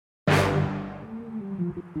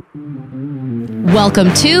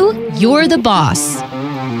Welcome to You're the Boss,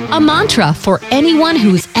 a mantra for anyone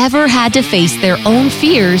who's ever had to face their own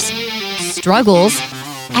fears, struggles,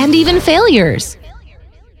 and even failures.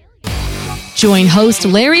 Join host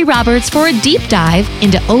Larry Roberts for a deep dive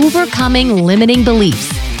into overcoming limiting beliefs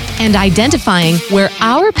and identifying where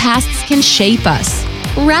our pasts can shape us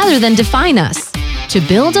rather than define us to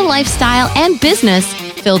build a lifestyle and business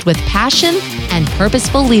filled with passion and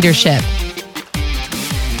purposeful leadership.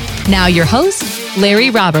 Now your host,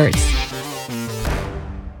 Larry Roberts.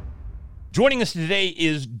 Joining us today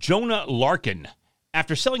is Jonah Larkin.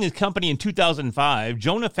 After selling his company in 2005,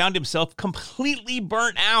 Jonah found himself completely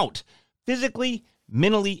burnt out, physically,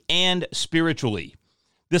 mentally, and spiritually.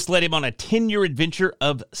 This led him on a 10-year adventure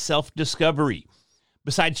of self-discovery.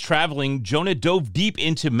 Besides traveling, Jonah dove deep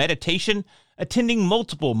into meditation, attending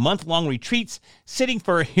multiple month-long retreats, sitting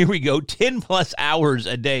for, 10+ hours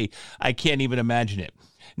a day. I can't even imagine it.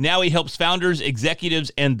 Now he helps founders, executives,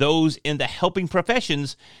 and those in the helping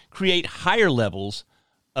professions create higher levels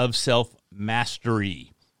of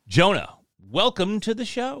self-mastery. Jonah, welcome to the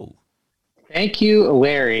show. Thank you,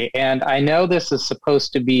 Larry. And I know this is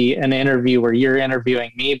supposed to be an interview where you're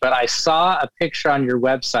interviewing me, but I saw a picture on your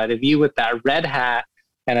website of you with that red hat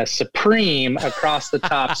and a Supreme across the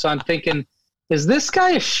top. So I'm thinking, is this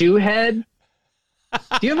guy a shoe head?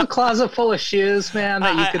 Do you have a closet full of shoes, man,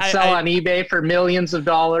 that you could sell on eBay for millions of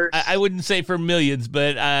dollars? I wouldn't say for millions,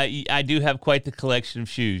 but I do have quite the collection of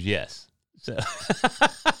shoes, yes. So,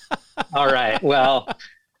 all right. Well,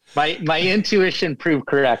 my intuition proved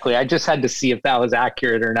correctly. I just had to see if that was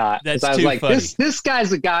accurate or not. That's I was too like, funny. This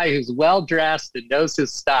guy's a guy who's well-dressed and knows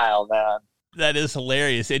his style, man. That is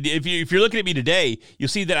hilarious. And if you're looking at me today, you'll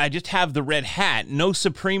see that I just have the red hat, no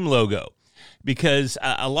Supreme logo. Because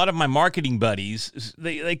a lot of my marketing buddies,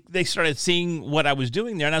 they started seeing what I was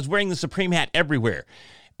doing there, and I was wearing the Supreme hat everywhere.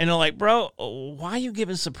 And they're like, bro, why are you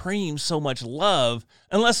giving Supreme so much love?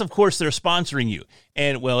 Unless, of course, they're sponsoring you.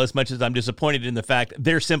 And, well, as much as I'm disappointed in the fact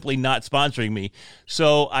they're simply not sponsoring me.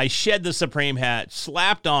 So I shed the Supreme hat,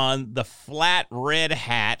 slapped on the flat red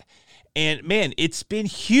hat, and, man, it's been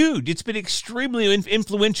huge. It's been extremely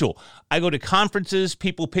influential. I go to conferences.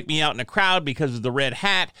 People pick me out in a crowd because of the red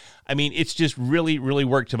hat. I mean, it's just really, really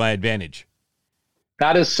worked to my advantage.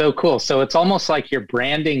 That is so cool. So it's almost like your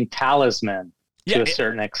branding talisman to a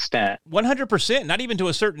certain extent. 100%, not even to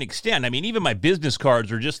a certain extent. I mean, even my business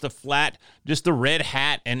cards are just the red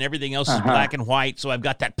hat, and everything else is black and white. So I've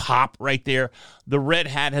got that pop right there. The red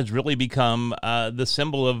hat has really become the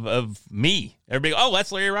symbol of me. Everybody, oh,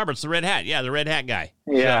 that's Larry Roberts, the red hat. Yeah, the red hat guy.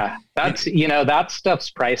 Yeah, so, that stuff's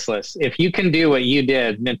priceless. If you can do what you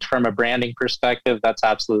did from a branding perspective, that's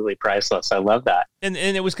absolutely priceless. I love that. And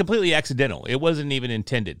it was completely accidental. It wasn't even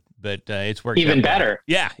intended, but it's worked even better.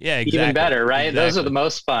 Yeah, exactly. Even better, right? Exactly. Those are the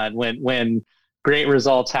most fun when great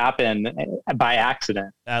results happen by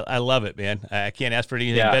accident. I love it, man. I can't ask for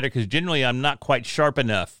anything better because generally I'm not quite sharp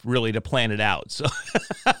enough really to plan it out. So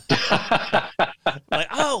like,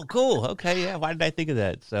 oh, cool. Okay. Yeah. Why did I think of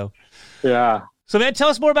that? So, yeah. So, man, tell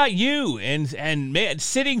us more about you and man,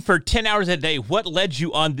 sitting for 10 hours a day. What led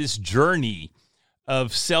you on this journey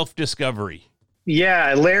of self-discovery?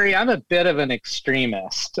 Yeah, Larry, I'm a bit of an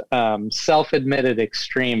extremist, self-admitted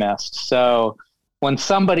extremist. So when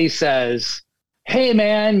somebody says, hey,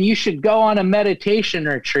 man, you should go on a meditation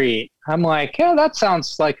retreat, I'm like, yeah, that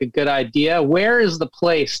sounds like a good idea. Where is the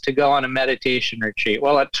place to go on a meditation retreat?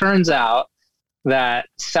 Well, it turns out that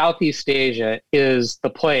Southeast Asia is the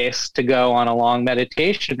place to go on a long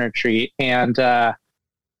meditation retreat. And, I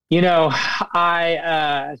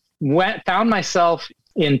found myself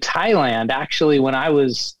in Thailand, actually, when I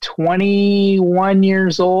was 21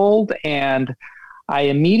 years old. And I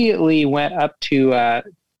immediately went up to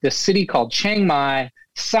the city called Chiang Mai,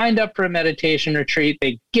 signed up for a meditation retreat.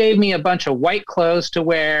 They gave me a bunch of white clothes to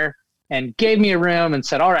wear and gave me a room and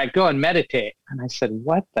said, all right, go and meditate. And I said,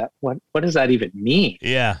 what does that even mean?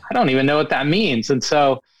 Yeah. I don't even know what that means. And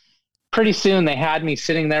so pretty soon they had me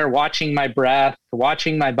sitting there watching my breath,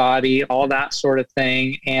 watching my body, all that sort of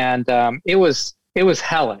thing. And it was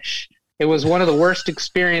hellish. It was one of the worst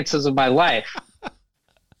experiences of my life,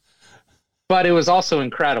 but it was also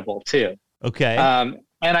incredible too. Okay.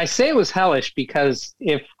 And I say it was hellish because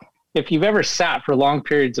if you've ever sat for long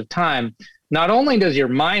periods of time, not only does your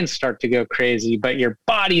mind start to go crazy, but your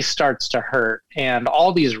body starts to hurt and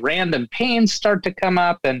all these random pains start to come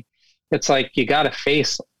up. And it's like, you got to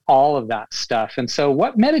face all of that stuff. And so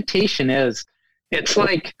what meditation is, it's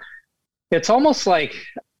almost like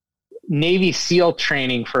Navy SEAL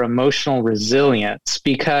training for emotional resilience,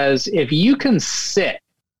 because if you can sit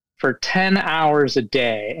for 10 hours a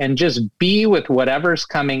day and just be with whatever's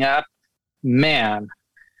coming up, man,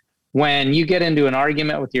 when you get into an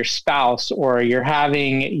argument with your spouse, or you're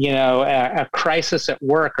having, a crisis at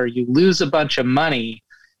work, or you lose a bunch of money,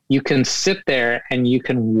 you can sit there and you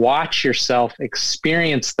can watch yourself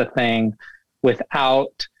experience the thing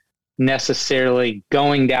without necessarily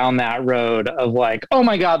going down that road of like, oh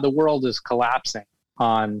my God, the world is collapsing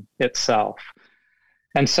on itself.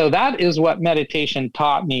 And so that is what meditation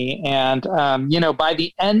taught me. And, by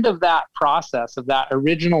the end of that process, of that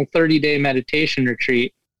original 30-day meditation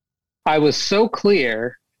retreat, I was so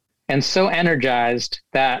clear and so energized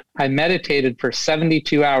that I meditated for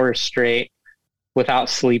 72 hours straight without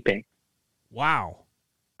sleeping. Wow.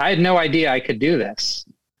 I had no idea I could do this.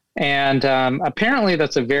 And apparently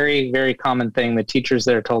that's a very, very common thing. The teachers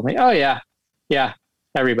there told me, oh, yeah,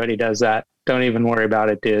 everybody does that. Don't even worry about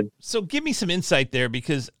it, dude. So give me some insight there,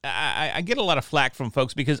 because I get a lot of flack from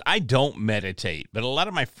folks because I don't meditate, but a lot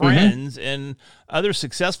of my friends and other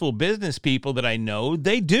successful business people that I know,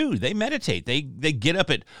 they do. They meditate. They get up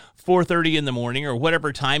at 4:30 in the morning or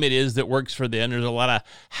whatever time it is that works for them. There's a lot of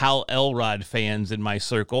Hal Elrod fans in my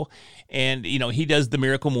circle, and he does the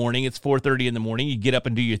Miracle Morning. It's 4:30 in the morning. You get up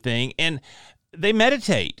and do your thing, and they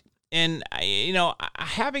meditate. And,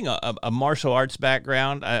 having a martial arts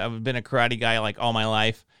background, I've been a karate guy like all my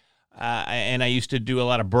life, and I used to do a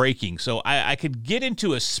lot of breaking. So I could get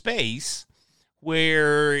into a space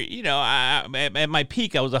where, at my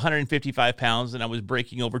peak, I was 155 pounds, and I was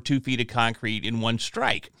breaking over 2 feet of concrete in one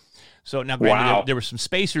strike. So now, granted, there were some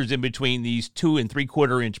spacers in between these 2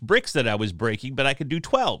 3/4 inch bricks that I was breaking, but I could do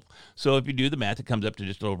 12. So if you do the math, it comes up to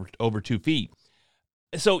just over 2 feet.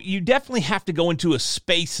 So you definitely have to go into a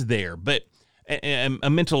space there, but a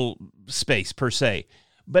mental space per se.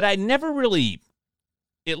 But I never really,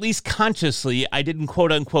 at least consciously, I didn't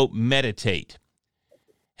quote unquote meditate.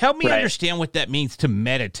 Help me understand what that means to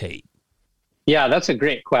meditate. Yeah, that's a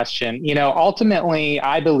great question. Ultimately,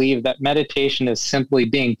 I believe that meditation is simply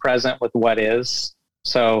being present with what is.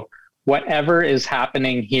 So whatever is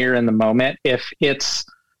happening here in the moment, if it's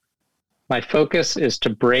my focus is to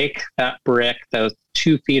break that brick, those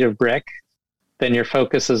 2 feet of brick, then your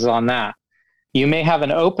focus is on that. You may have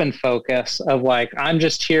an open focus of like, I'm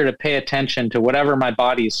just here to pay attention to whatever my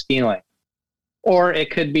body is feeling. Or it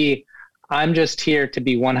could be, I'm just here to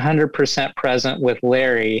be 100% present with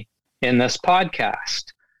Larry in this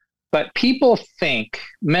podcast. But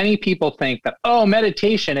many people think that,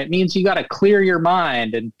 meditation, it means you got to clear your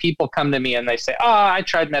mind. And people come to me and they say, I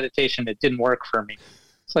tried meditation. It didn't work for me.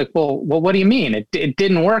 It's like, well, what do you mean? It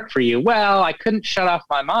didn't work for you. Well, I couldn't shut off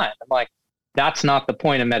my mind. I'm like, that's not the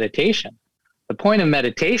point of meditation. The point of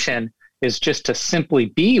meditation is just to simply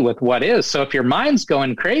be with what is. So if your mind's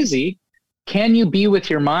going crazy, can you be with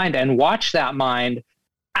your mind and watch that mind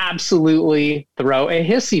absolutely throw a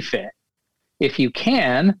hissy fit? If you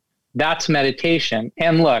can, that's meditation.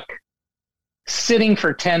 And look, sitting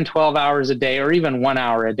for 10, 12 hours a day, or even 1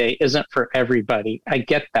 hour a day isn't for everybody. I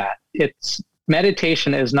get that.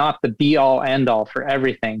 Meditation is not the be all end all for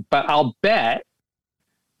everything, but I'll bet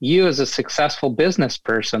you as a successful business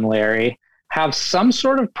person, Larry, have some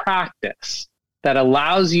sort of practice that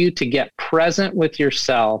allows you to get present with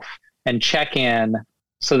yourself and check in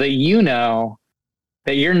so that you know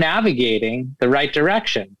that you're navigating the right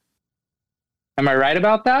direction. Am I right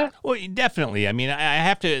about that? Well, definitely. I mean,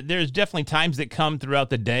 there's definitely times that come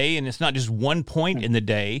throughout the day, and it's not just one point in the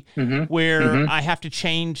day where I have to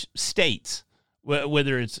change states.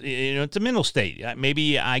 Whether it's it's a mental state.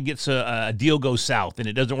 Maybe I get a deal goes south and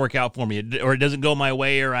it doesn't work out for me, or it doesn't go my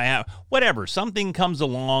way, or I have whatever. Something comes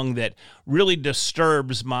along that really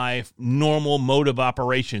disturbs my normal mode of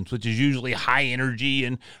operations, which is usually high energy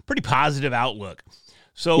and pretty positive outlook.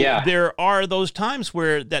 So there are those times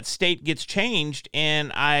where that state gets changed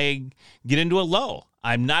and I get into a lull.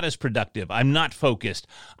 I'm not as productive. I'm not focused.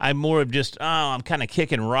 I'm more of just, I'm kind of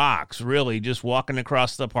kicking rocks, really, just walking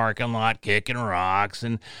across the parking lot, kicking rocks,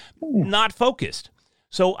 and not focused.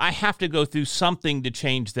 So I have to go through something to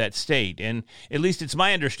change that state. And at least it's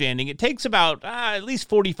my understanding, it takes about at least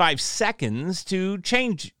 45 seconds to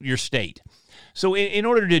change your state. So in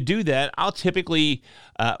order to do that, I'll typically,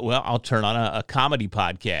 I'll turn on a comedy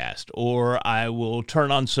podcast, or I will turn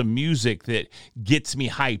on some music that gets me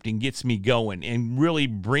hyped and gets me going and really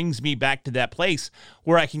brings me back to that place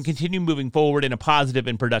where I can continue moving forward in a positive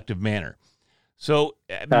and productive manner. So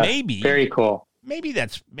maybe very cool. Maybe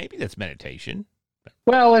that's meditation.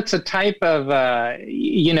 Well, it's a type of,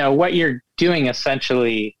 what you're doing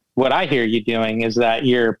essentially, what I hear you doing is that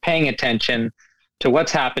you're paying attention to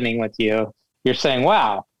what's happening with you. You're saying,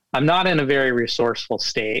 wow, I'm not in a very resourceful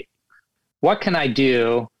state. What can I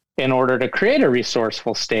do in order to create a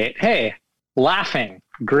resourceful state. Hey, laughing,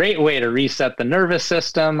 great way to reset the nervous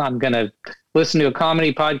system. I'm going to listen to a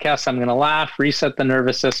comedy podcast. I'm going to laugh, reset the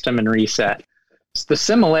nervous system, and reset. So the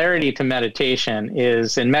similarity to meditation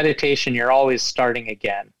is in meditation, you're always starting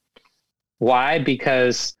again. Why?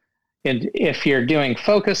 Because if you're doing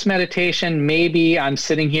focus meditation, maybe I'm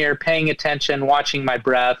sitting here paying attention, watching my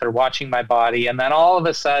breath or watching my body. And then all of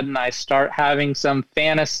a sudden I start having some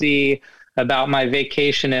fantasy about my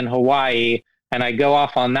vacation in Hawaii. And I go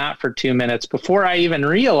off on that for 2 minutes before I even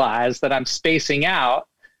realize that I'm spacing out.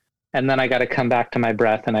 And then I got to come back to my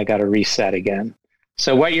breath and I got to reset again.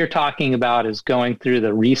 So what you're talking about is going through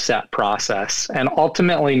the reset process. And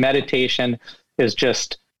ultimately meditation is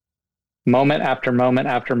just moment after moment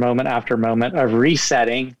after moment after moment of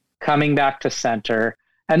resetting, coming back to center.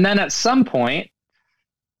 And then at some point,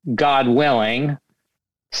 God willing,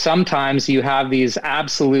 sometimes you have these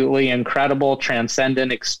absolutely incredible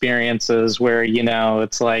transcendent experiences where,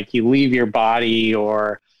 it's like you leave your body,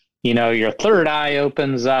 or, your third eye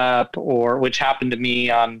opens up, or which happened to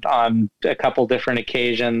me on a couple different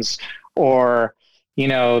occasions, or,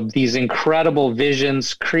 these incredible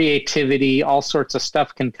visions, creativity, all sorts of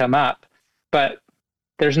stuff can come up. But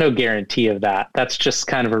there's no guarantee of that. That's just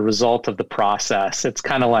kind of a result of the process. It's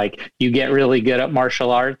kind of like you get really good at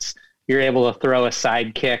martial arts. You're able to throw a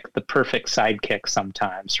sidekick, the perfect sidekick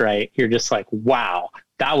sometimes, right? You're just like, wow,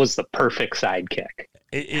 that was the perfect sidekick.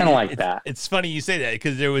 Kind of like that. It's funny you say that,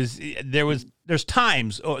 because there's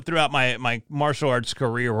times throughout my martial arts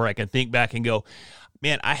career where I can think back and go,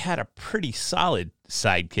 man, I had a pretty solid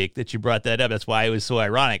sidekick that you brought that up. That's why it was so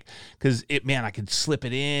ironic, because I could slip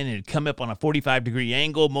it in and it'd come up on a 45-degree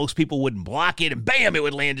angle. Most people wouldn't block it, and bam, it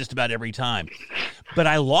would land just about every time. But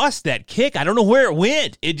I lost that kick. I don't know where it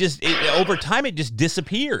went. Over time, it just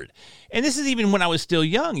disappeared. And this is even when I was still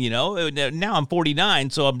young, Now I'm 49,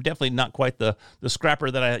 so I'm definitely not quite the scrapper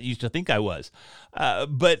that I used to think I was.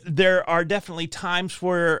 But there are definitely times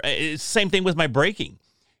where same thing with my braking.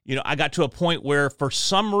 I got to a point where for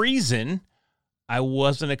some reason I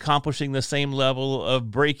wasn't accomplishing the same level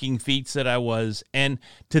of braking feats that I was. And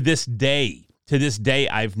to this day,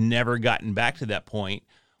 I've never gotten back to that point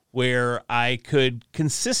where I could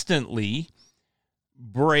consistently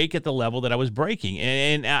brake at the level that I was braking.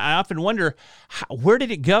 And I often wonder, where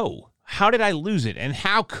did it go? How did I lose it? And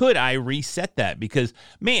how could I reset that? Because,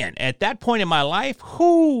 man, at that point in my life,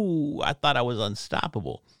 I thought I was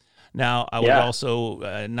unstoppable. Now, I was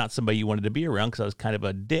also not somebody you wanted to be around, because I was kind of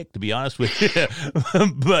a dick, to be honest with you.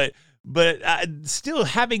 but still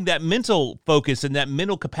having that mental focus and that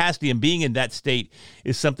mental capacity and being in that state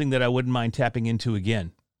is something that I wouldn't mind tapping into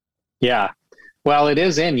again. Yeah. Well, it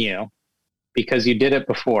is in you because you did it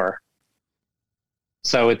before.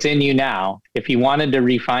 So it's in you now. If you wanted to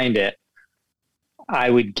refine it, I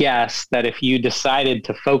would guess that if you decided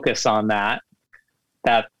to focus on that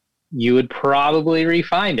you would probably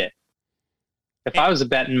refine it. If I was a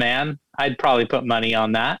betting man, I'd probably put money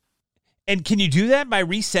on that. And can you do that by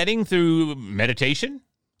resetting through meditation?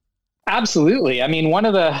 Absolutely. I mean, one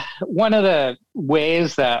of the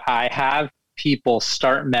ways that I have people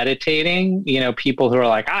start meditating, people who are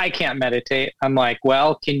like, I can't meditate. I'm like,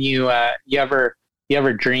 well, can you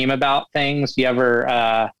ever dream about things? You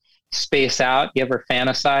ever space out? You ever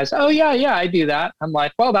fantasize? Oh yeah, I do that. I'm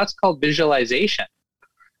like, well, that's called visualization.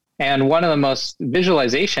 And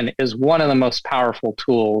visualization is one of the most powerful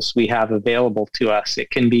tools we have available to us.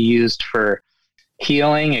 It can be used for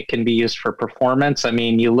healing. It can be used for performance. I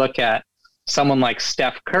mean, you look at someone like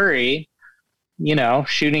Steph Curry,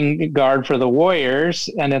 shooting guard for the Warriors,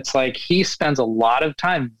 and it's like he spends a lot of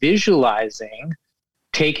time visualizing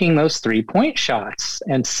taking those 3-point shots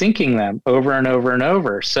and sinking them over and over and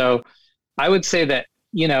over. So I would say that,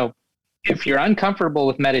 if you're uncomfortable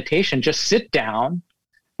with meditation, just sit down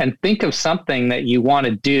and think of something that you want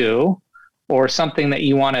to do, or something that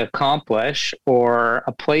you want to accomplish, or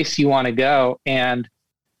a place you want to go, and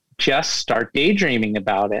just start daydreaming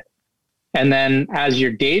about it. And then as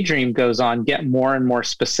your daydream goes on, get more and more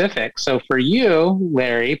specific. So for you,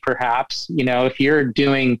 Larry, perhaps, if you're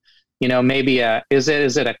doing, maybe is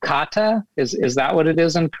it a kata? Is that what it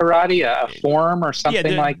is in karate? A form or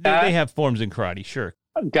something like that? They have forms in karate, sure.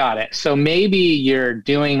 Got it. So maybe you're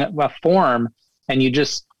doing a form and you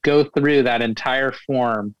just go through that entire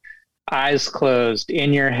form, eyes closed,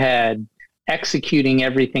 in your head, executing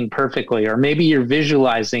everything perfectly. Or maybe you're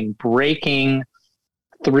visualizing breaking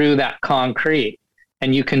through that concrete.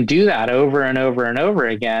 And you can do that over and over and over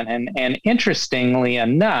again. And interestingly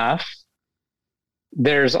enough,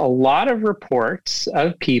 there's a lot of reports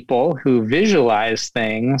of people who visualize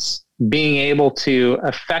things being able to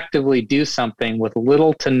effectively do something with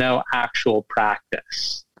little to no actual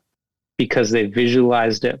practice because they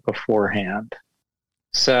visualized it beforehand.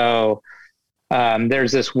 So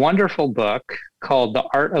there's this wonderful book called The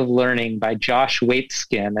Art of Learning by Josh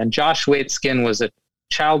Waitzkin. And Josh Waitzkin was a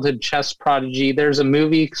childhood chess prodigy. There's a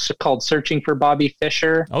movie called Searching for Bobby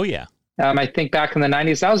Fischer. Oh, yeah. I think back in the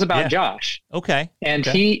 90s, that was about Josh. Okay. And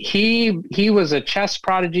he was a chess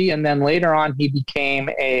prodigy. And then later on, he became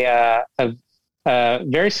a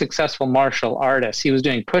very successful martial artist. He was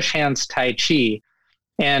doing push hands Tai Chi.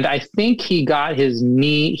 And I think he got his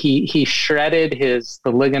knee, he shredded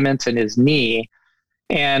the ligaments in his knee.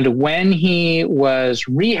 And when he was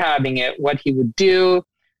rehabbing it, what he would do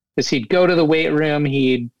is he'd go to the weight room,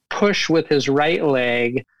 he'd push with his right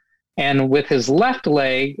leg, and with his left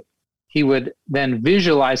leg, he would then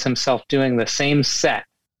visualize himself doing the same set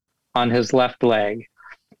on his left leg.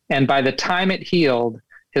 And by the time it healed,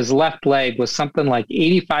 his left leg was something like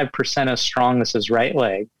 85% as strong as his right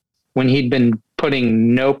leg when he'd been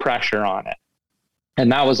putting no pressure on it.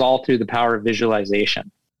 And that was all through the power of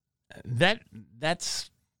visualization. That's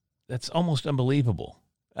almost unbelievable.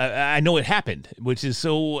 I know it happened, which is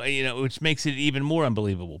so, which makes it even more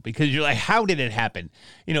unbelievable because you're like, how did it happen?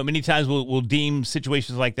 Many times we'll deem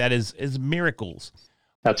situations like that as miracles.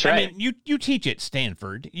 That's right. I mean, you teach at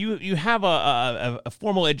Stanford. You have a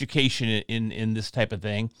formal education in this type of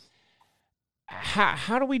thing.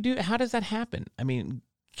 How does that happen? I mean,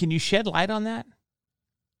 can you shed light on that?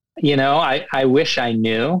 I wish I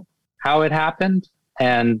knew how it happened,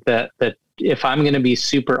 and that if I'm going to be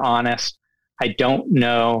super honest, I don't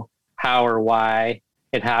know how or why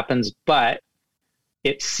it happens, but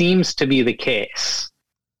it seems to be the case.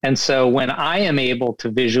 And so when I am able to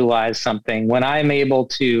visualize something, when I'm able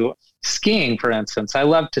to skiing, for instance, I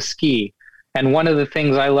love to ski. And one of the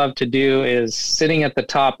things I love to do is sitting at the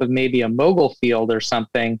top of maybe a mogul field or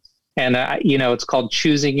something. And, it's called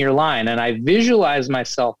choosing your line. And I visualize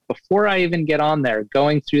myself before I even get on there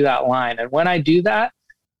going through that line. And when I do that,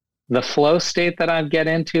 the flow state that I get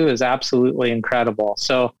into is absolutely incredible.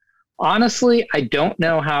 So honestly, I don't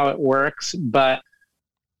know how it works, but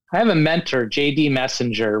I have a mentor, JD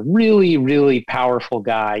Messenger, really, really powerful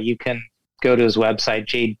guy. You can go to his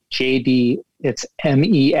website, JD, it's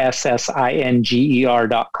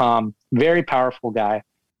MESSINGER.com. Very powerful guy.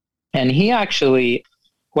 And he actually,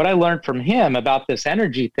 what I learned from him about this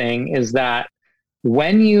energy thing is that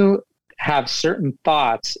when you have certain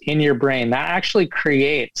thoughts in your brain, that actually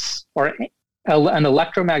creates an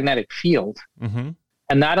electromagnetic field. Mm-hmm.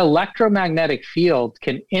 And that electromagnetic field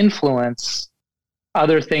can influence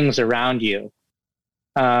other things around you.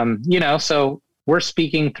 So we're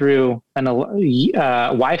speaking through an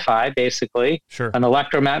Wi-Fi, basically. Sure. An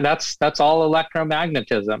that's all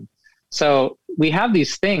electromagnetism. So we have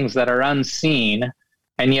these things that are unseen,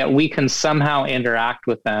 and yet we can somehow interact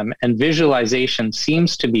with them. And visualization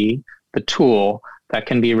seems to be the tool that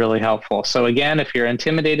can be really helpful. So again, if you're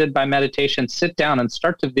intimidated by meditation, sit down and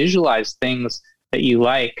start to visualize things that you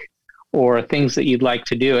like or things that you'd like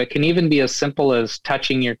to do. It can even be as simple as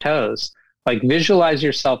touching your toes. Like visualize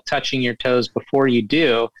yourself touching your toes before you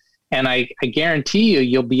do. And I guarantee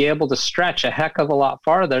you'll be able to stretch a heck of a lot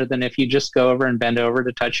farther than if you just go over and bend over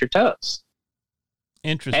to touch your toes.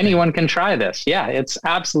 Interesting. Anyone can try this. Yeah, it's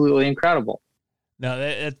absolutely incredible.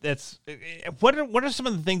 No, that's what are some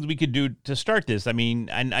of the things we could do to start this? I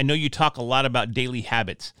mean, I know you talk a lot about daily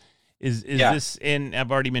habits. Is this, and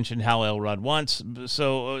I've already mentioned Hal Elrod once.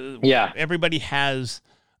 So everybody has,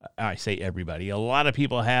 I say everybody, a lot of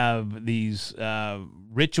people have these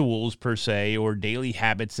rituals per se, or daily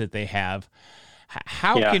habits that they have.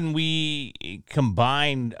 How can we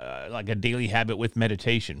combine like a daily habit with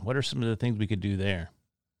meditation? What are some of the things we could do there?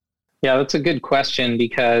 Yeah, that's a good question,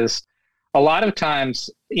 because a lot of times,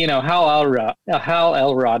 Hal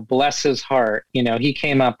Elrod, bless his heart, he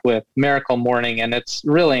came up with Miracle Morning, and it's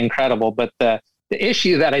really incredible. But the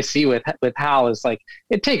issue that I see with Hal is like,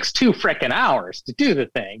 it takes 2 frickin' hours to do the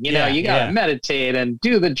thing. You got to meditate and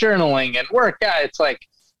do the journaling and work out. It's like,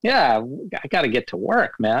 I got to get to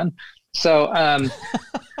work, man. So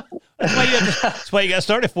that's why you got to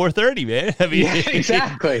start at 4:30, man. I mean,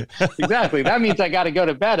 exactly. That means I got to go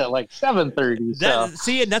to bed at like 7:30. So.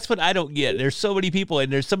 See, and that's what I don't get. There's so many people,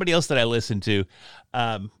 and there's somebody else that I listen to.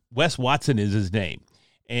 Wes Watson is his name,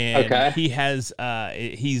 and he has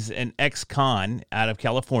he's an ex-con out of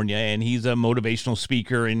California, and he's a motivational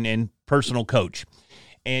speaker and personal coach,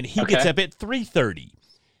 and he gets up at 3:30.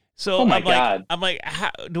 So Oh my God. I'm like,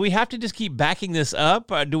 do we have to just keep backing this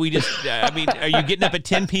up? Do we just, I mean, are you getting up at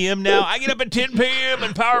 10 p.m. now? I get up at 10 p.m.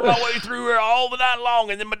 and power my way through here all the night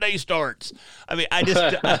long, and then my day starts. I mean,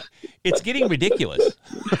 it's getting ridiculous.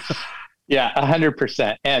 Yeah,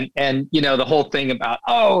 100%. And the whole thing about,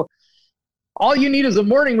 all you need is a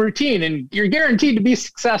morning routine and you're guaranteed to be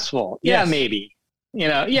successful. Yes. Yeah, maybe.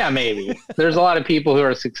 Maybe. There's a lot of people who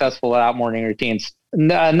are successful without morning routines.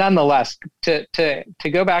 Nonetheless, to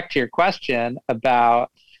go back to your question about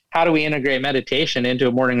how do we integrate meditation into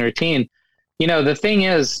a morning routine, the thing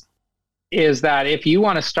is that if you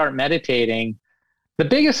want to start meditating, the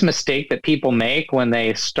biggest mistake that people make when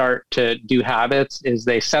they start to do habits is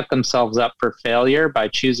they set themselves up for failure by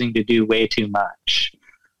choosing to do way too much.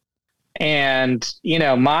 And,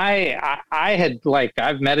 I've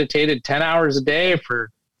meditated 10 hours a day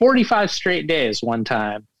for 45 straight days one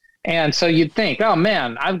time. And so you'd think, oh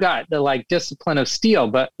man, I've got the discipline of steel.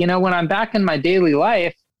 But, when I'm back in my daily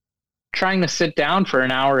life, trying to sit down for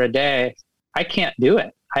an hour a day, I can't do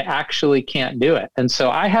it. I actually can't do it. And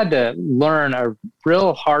so I had to learn a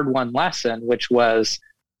real hard-won lesson, which was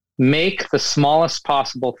make the smallest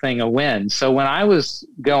possible thing a win. So when I was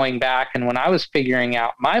going back and when I was figuring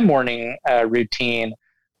out my morning routine,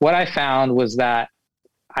 what I found was that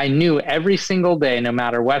I knew every single day, no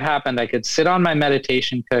matter what happened, I could sit on my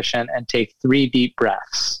meditation cushion and take 3 deep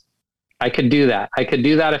breaths. I could do that. I could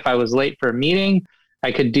do that if I was late for a meeting.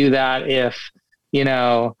 I could do that if,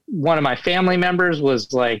 one of my family members was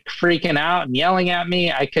freaking out and yelling at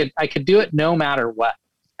me. I could do it no matter what.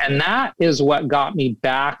 And that is what got me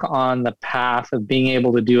back on the path of being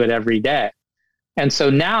able to do it every day. And so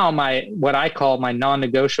now what I call my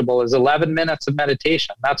non-negotiable is 11 minutes of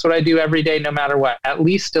meditation. That's what I do every day, no matter what, at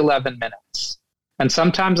least 11 minutes. And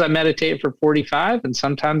sometimes I meditate for 45 and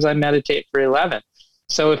sometimes I meditate for 11.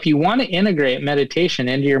 So if you want to integrate meditation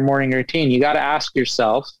into your morning routine, you got to ask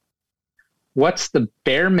yourself, what's the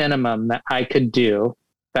bare minimum that I could do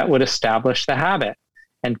that would establish the habit?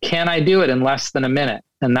 And can I do it in less than a minute?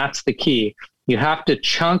 And that's the key. You have to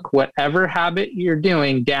chunk whatever habit you're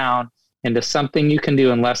doing down into something you can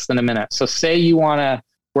do in less than a minute. So say you want to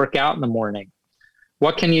work out in the morning.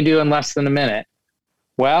 What can you do in less than a minute?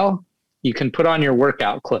 Well, you can put on your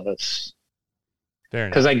workout clothes.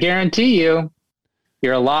 Because I guarantee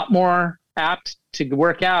you're a lot more apt to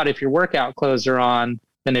work out if your workout clothes are on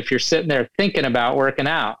than if you're sitting there thinking about working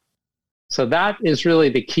out. So that is really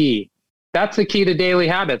the key. That's the key to daily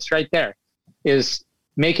habits right there, is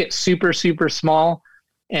make it super, super small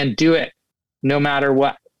and do it no matter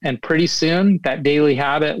what. And pretty soon that daily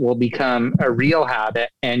habit will become a real habit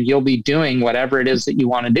and you'll be doing whatever it is that you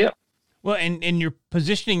want to do. Well, and you're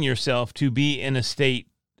positioning yourself to be in a state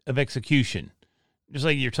of execution. Just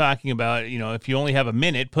like you're talking about, if you only have a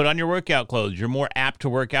minute, put on your workout clothes. You're more apt to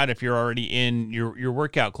work out if you're already in your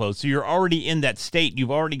workout clothes. So you're already in that state.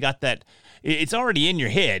 You've already got that. It's already in your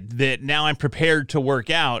head that now I'm prepared to work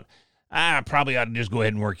out. I probably ought to just go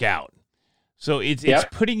ahead and work out. So it's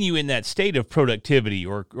putting you in that state of productivity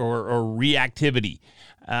or reactivity.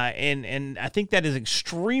 And I think that is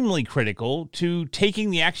extremely critical to taking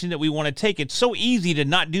the action that we want to take. It's so easy to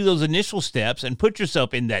not do those initial steps and put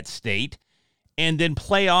yourself in that state and then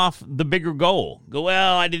play off the bigger goal. Go,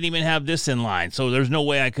 well, I didn't even have this in line, so there's no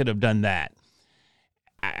way I could have done that.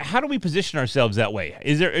 How do we position ourselves that way?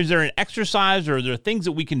 Is there an exercise or are there things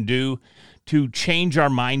that we can do to change our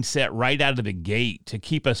mindset right out of the gate to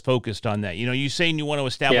keep us focused on that? You're saying you want to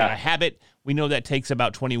establish a habit. We know that takes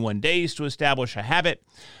about 21 days to establish a habit,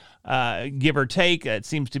 give or take. It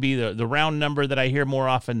seems to be the round number that I hear more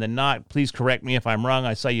often than not. Please correct me if I'm wrong.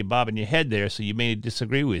 I saw you bobbing your head there, so you may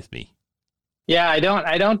disagree with me. Yeah, I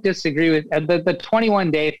don't disagree with the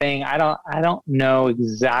 21-day thing. I don't know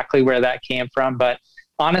exactly where that came from, but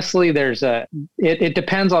honestly, it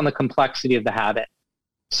depends on the complexity of the habit.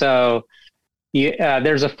 So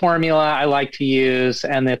there's a formula I like to use,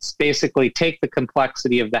 and it's basically take the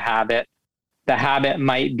complexity of the habit. The habit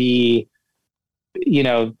might be,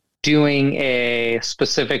 doing a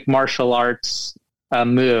specific martial arts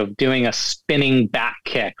move, doing a spinning back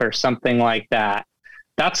kick or something like that.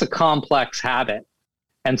 That's a complex habit.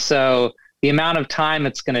 And so the amount of time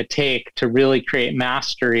it's going to take to really create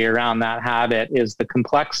mastery around that habit is the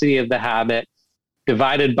complexity of the habit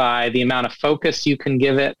divided by the amount of focus you can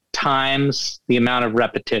give it times the amount of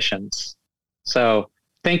repetitions. So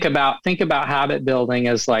think about habit building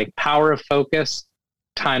as like power of focus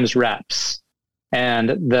times reps.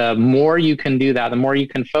 And the more you can do that, the more you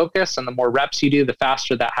can focus and the more reps you do, the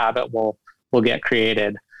faster that habit will get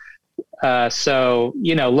created. So,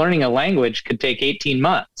 learning a language could take 18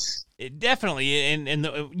 months. Definitely, and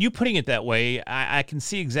you putting it that way, I can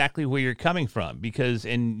see exactly where you're coming from because,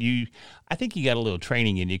 I think you got a little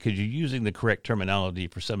training in you because you're using the correct terminology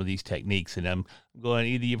for some of these techniques, and I'm going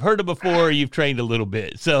either you've heard it before or you've trained a little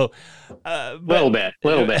bit. So, little bit.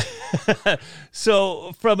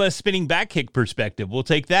 So, from a spinning back kick perspective, we'll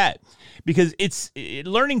take that because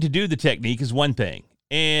learning to do the technique is one thing,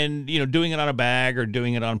 and doing it on a bag or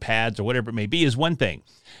doing it on pads or whatever it may be is one thing.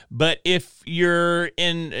 But if you're a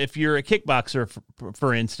kickboxer,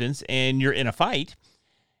 for instance, and you're in a fight,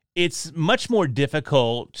 it's much more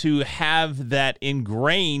difficult to have that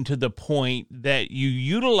ingrained to the point that you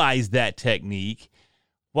utilize that technique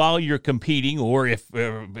while you're competing, or if,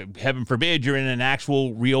 heaven forbid, you're in an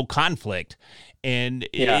actual real conflict. And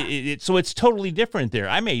so it's totally different there.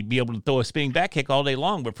 I may be able to throw a spinning back kick all day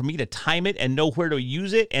long, but for me to time it and know where to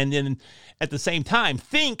use it, and then at the same time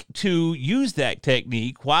think to use that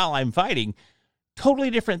technique while I'm fighting, totally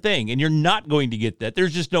different thing. And you're not going to get that.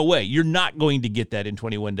 There's just no way. You're not going to get that in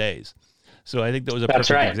 21 days. So I think that was a perfect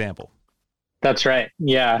example. That's right.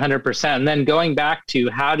 Yeah, 100%. And then going back to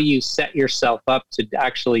how do you set yourself up to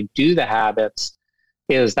actually do the habits,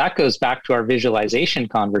 that goes back to our visualization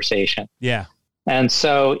conversation. Yeah. And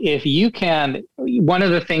so if you can, one of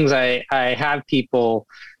the things I have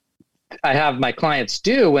my clients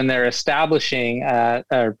do when they're establishing a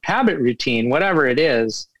habit routine, whatever it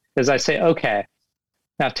is I say, okay,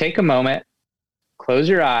 now take a moment, close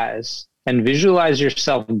your eyes, and visualize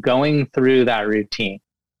yourself going through that routine.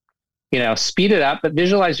 Speed it up, but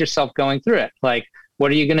visualize yourself going through it. Like,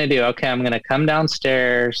 what are you going to do? Okay, I'm going to come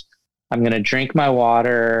downstairs, I'm going to drink my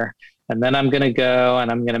water, and then I'm going to go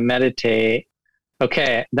and I'm going to meditate.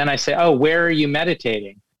 Okay, then I say, oh, where are you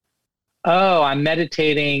meditating? Oh, I'm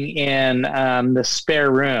meditating in the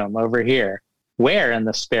spare room over here. Where in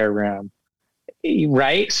the spare room?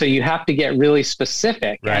 Right? So you have to get really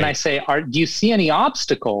specific. Right. And I say, do you see any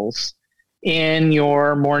obstacles in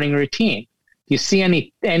your morning routine? Do you see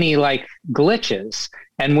any like glitches?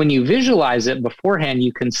 And when you visualize it beforehand,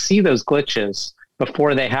 you can see those glitches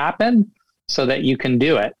before they happen so that you can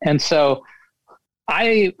do it. And so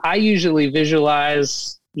I usually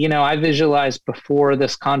visualize, I visualize before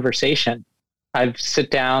this conversation. I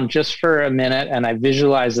sit down just for a minute and I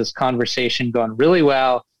visualize this conversation going really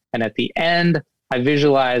well. And at the end, I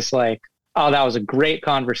visualize like, oh, that was a great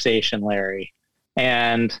conversation, Larry.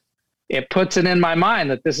 And it puts it in my mind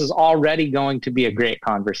that this is already going to be a great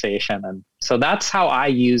conversation. And so that's how I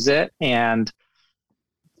use it. And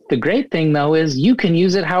the great thing, though, is you can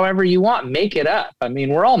use it however you want. Make it up. I mean,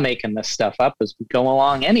 we're all making this stuff up as we go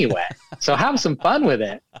along anyway. So have some fun with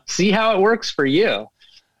it. See how it works for you.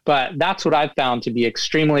 But that's what I've found to be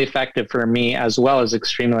extremely effective for me, as well as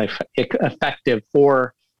extremely effective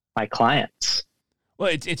for my clients. Well,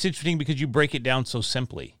 it's interesting because you break it down so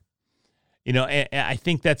simply. And I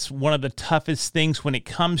think that's one of the toughest things when it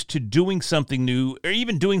comes to doing something new, or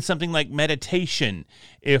even doing something like meditation.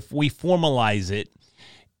 If we formalize it,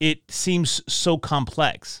 it seems so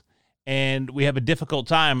complex, and we have a difficult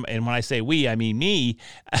time. And when I say we, I mean me.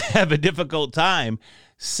 I have a difficult time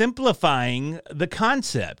simplifying the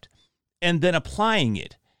concept and then applying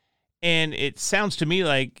it. And it sounds to me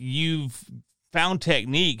like you've found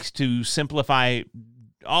techniques to simplify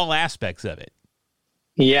all aspects of it.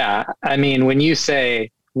 Yeah. I mean, when you say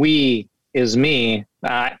we is me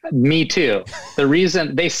too. The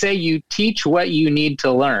reason they say you teach what you need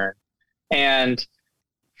to learn. And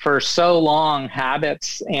for so long,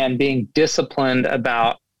 habits and being disciplined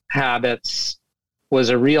about habits was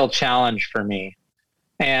a real challenge for me.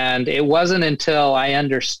 And it wasn't until I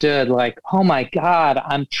understood, like, oh my God,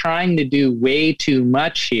 I'm trying to do way too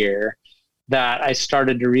much here, that I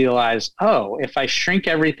started to realize, oh, if I shrink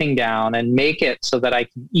everything down and make it so that I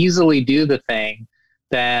can easily do the thing,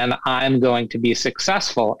 then I'm going to be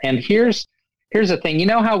successful. And here's the thing. You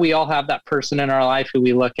know how we all have that person in our life who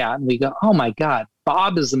we look at and we go, oh my God,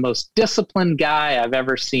 Bob is the most disciplined guy I've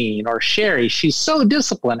ever seen. Or Sherry, she's so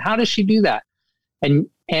disciplined. How does she do that?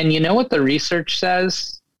 And you know what the research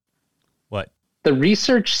says? What? The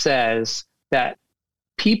research says that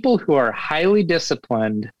people who are highly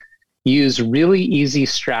disciplined use really easy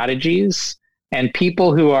strategies, and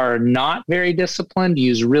people who are not very disciplined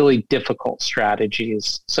use really difficult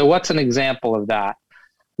strategies. So what's an example of that?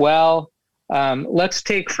 Well, let's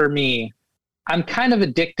take for me, I'm kind of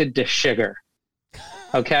addicted to sugar.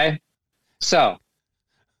 Okay. So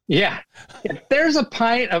yeah, if there's a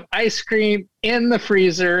pint of ice cream in the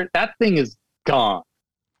freezer, that thing is gone.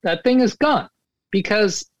 That thing is gone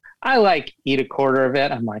because I eat a quarter of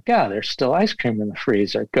it. I'm like, oh, there's still ice cream in the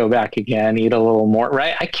freezer. Go back again, eat a little more,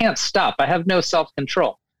 right? I can't stop. I have no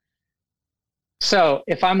self-control. So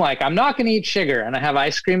if I'm like, I'm not going to eat sugar and I have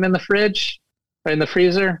ice cream in the fridge or in the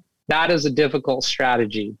freezer, that is a difficult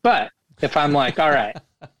strategy. But if I'm like, all right,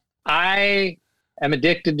 I am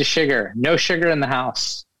addicted to sugar, no sugar in the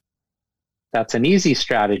house, that's an easy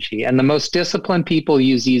strategy. And the most disciplined people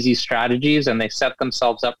use easy strategies and they set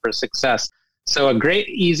themselves up for success. So a great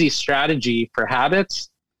easy strategy for habits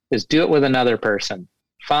is do it with another person.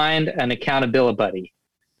 Find an accountability buddy.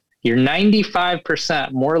 You're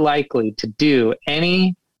 95% more likely to do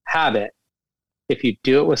any habit if you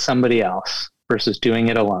do it with somebody else versus doing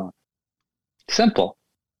it alone. Simple.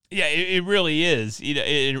 Yeah, it really is.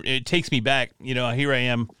 It takes me back. Here I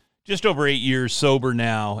am, just over 8 years sober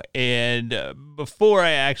now. And before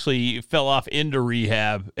I actually fell off into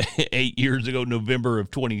rehab 8 years ago, November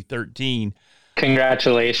of 2013.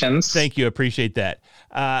 Congratulations. Thank you. I appreciate that.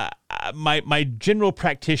 My general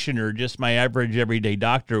practitioner, just my average everyday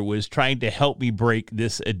doctor, was trying to help me break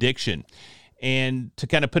this addiction. And to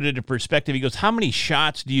kind of put it into perspective, he goes, how many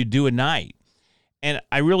shots do you do a night? And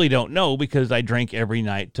I really don't know because I drank every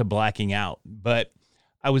night to blacking out. But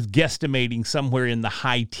I was guesstimating somewhere in the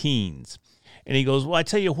high teens. And he goes, well, I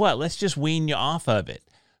tell you what, let's just wean you off of it.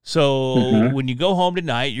 So when you go home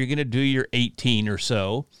tonight, you're going to do your 18 or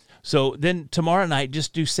so. So then tomorrow night,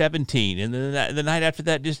 just do 17. And then the night after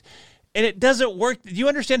that, and it doesn't work. Do you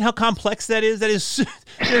understand how complex that is?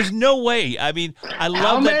 There's no way. I mean, I love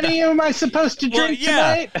how that. Many am I supposed to drink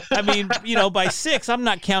tonight? I mean, by 6, I'm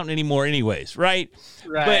not counting anymore anyways, right?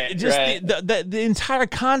 Right. But just the entire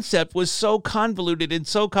concept was so convoluted and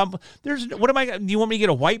so do you want me to get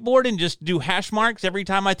a whiteboard and just do hash marks every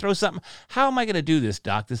time I throw something? How am I going to do this,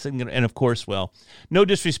 doc? And of course, well, no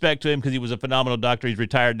disrespect to him because he was a phenomenal doctor. He's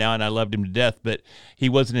retired now and I loved him to death, but he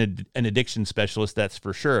wasn't an addiction specialist, that's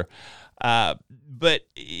for sure. But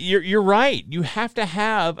you're right. You have to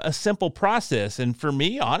have a simple process. And for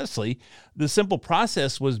me, honestly, the simple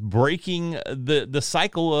process was breaking the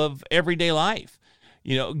cycle of everyday life,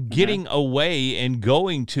 getting away and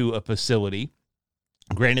going to a facility.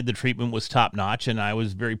 Granted, the treatment was top notch and I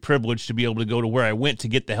was very privileged to be able to go to where I went to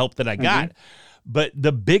get the help that I got. But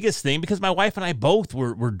the biggest thing, because my wife and I both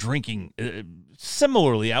were drinking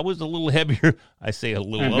similarly, I was a little heavier. I say a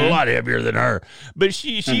lot heavier than her, but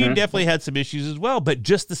she definitely had some issues as well. But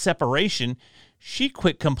just the separation, she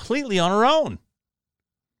quit completely on her own.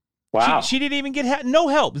 Wow. She didn't even get no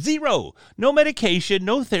help, zero, no medication,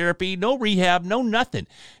 no therapy, no rehab, no nothing.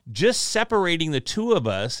 Just separating the two of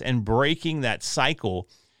us and breaking that cycle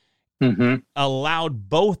allowed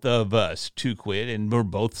both of us to quit, and we're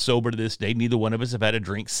both sober to this day. Neither one of us have had a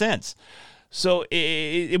drink since. So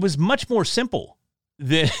it was much more simple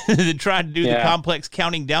than trying to do the complex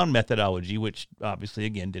counting down methodology, which obviously,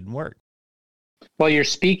 again, didn't work. Well, you're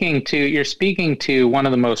speaking to one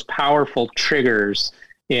of the most powerful triggers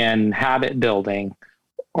in habit building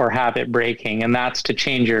or habit breaking, and that's to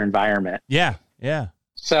change your environment. Yeah.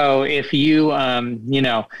 So if you,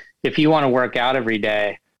 if you want to work out every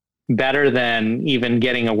day, better than even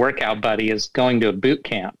getting a workout buddy is going to a boot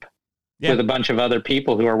camp with a bunch of other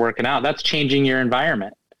people who are working out. That's changing your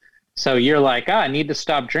environment. So you're like, I need to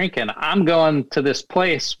stop drinking. I'm going to this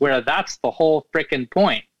place where that's the whole freaking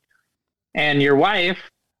point. And your wife,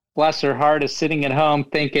 bless her heart, is sitting at home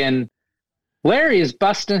thinking, Larry's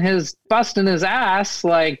busting his ass,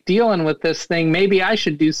 like dealing with this thing. Maybe I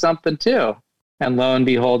should do something too. And lo and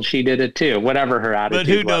behold, she did it too, whatever her attitude was.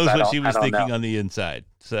 But who knows what she was thinking on the inside.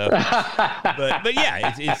 So, but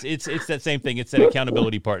yeah, it's that same thing. It's that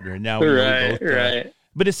accountability partner. And now we both, right.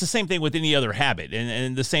 But it's the same thing with any other habit,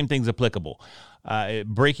 and the same thing's applicable.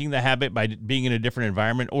 Breaking the habit by being in a different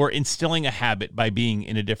environment, or instilling a habit by being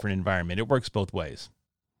in a different environment. It works both ways.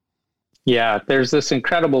 Yeah, there's this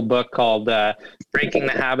incredible book called Breaking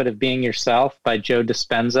the Habit of Being Yourself by Joe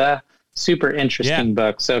Dispenza. Super interesting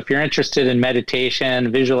book. So if you're interested in meditation,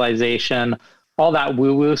 visualization, all that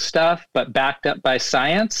woo-woo stuff, but backed up by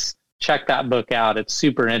science, check that book out. It's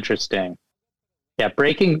super interesting. Yeah,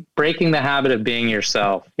 breaking the habit of being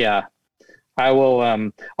yourself. Yeah. I will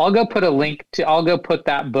I'll go put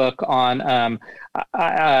that book on my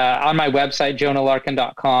website,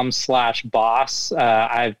 jonahlarkin.com/boss.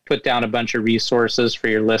 I've put down a bunch of resources for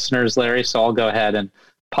your listeners, Larry, so I'll go ahead and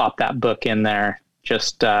pop that book in there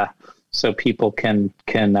just so people can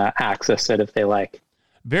access it if they like.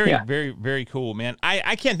 Very, very, very cool, man.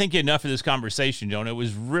 I can't thank you enough for this conversation, Jonah. It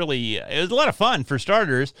was a lot of fun for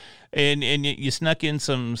starters, and you snuck in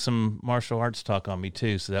some martial arts talk on me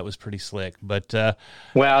too, so that was pretty slick. But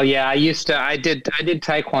well, yeah, I did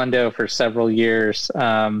Taekwondo for several years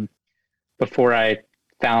before I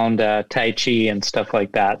found Tai Chi and stuff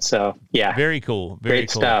like that. So Yeah. Very cool. Very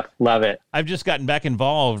Great cool stuff. Love it. I've just gotten back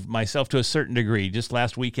involved myself to a certain degree. Just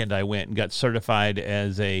last weekend, I went and got certified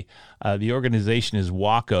as the organization is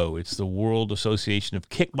WACO. It's the World Association of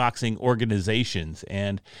Kickboxing Organizations,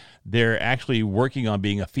 and they're actually working on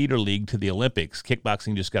being a feeder league to the Olympics.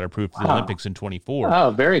 Kickboxing just got approved for the Olympics in 24.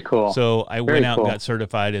 Oh, very cool. So I went out and got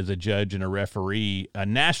certified as a judge and a referee, a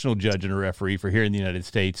national judge and a referee for here in the United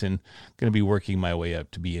States, and going to be working my way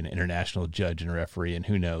up to be an international judge and a referee, and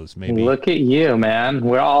who knows, maybe. Look at you, man.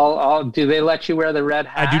 We're all do they let you wear the red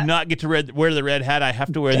hat? I do not get to wear the red hat. I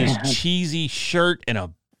have to wear this cheesy shirt and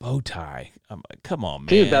a bow tie. I'm like, come on, man.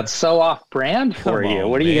 Dude, that's so off-brand for you.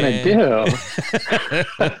 What are you going to do?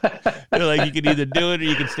 They're like, you can either do it or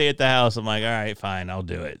you can stay at the house. I'm like, all right, fine, I'll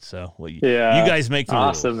do it. So, well, you guys make the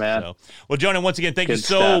rules. Awesome, man. So, well, Jonah, once again, thank you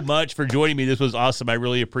so much for joining me. This was awesome. I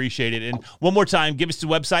really appreciate it. And one more time, give us the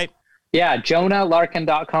website. Yeah,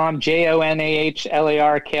 JonahLarkin.com,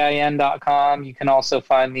 JonahLarkin.com. You can also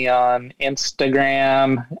find me on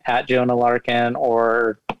Instagram at Jonah Larkin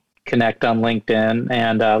or connect on LinkedIn,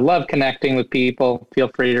 and love connecting with people.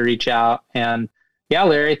 Feel free to reach out. And yeah,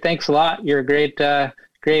 Larry, thanks a lot. You're a great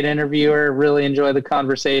interviewer. Really enjoy the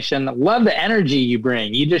conversation. Love the energy you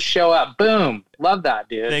bring. You just show up. Boom. Love that,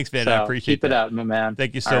 dude. Thanks, man. I appreciate that. Keep it up, my man.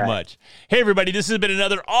 Thank you so much. Hey, everybody. This has been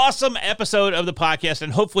another awesome episode of the podcast,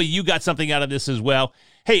 and hopefully you got something out of this as well.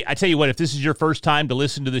 Hey, I tell you what, if this is your first time to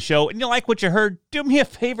listen to the show and you like what you heard, do me a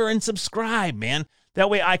favor and subscribe, man. That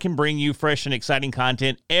way I can bring you fresh and exciting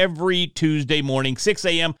content every Tuesday morning, 6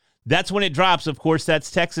 a.m. That's when it drops. Of course, that's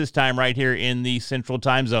Texas time right here in the Central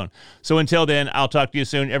Time Zone. So until then, I'll talk to you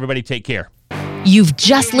soon. Everybody take care. You've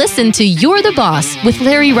just listened to You're the Boss with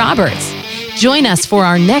Larry Roberts. Join us for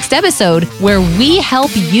our next episode where we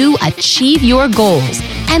help you achieve your goals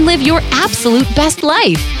and live your absolute best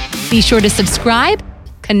life. Be sure to subscribe,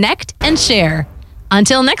 connect, and share.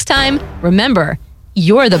 Until next time, remember,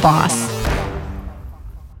 you're the boss.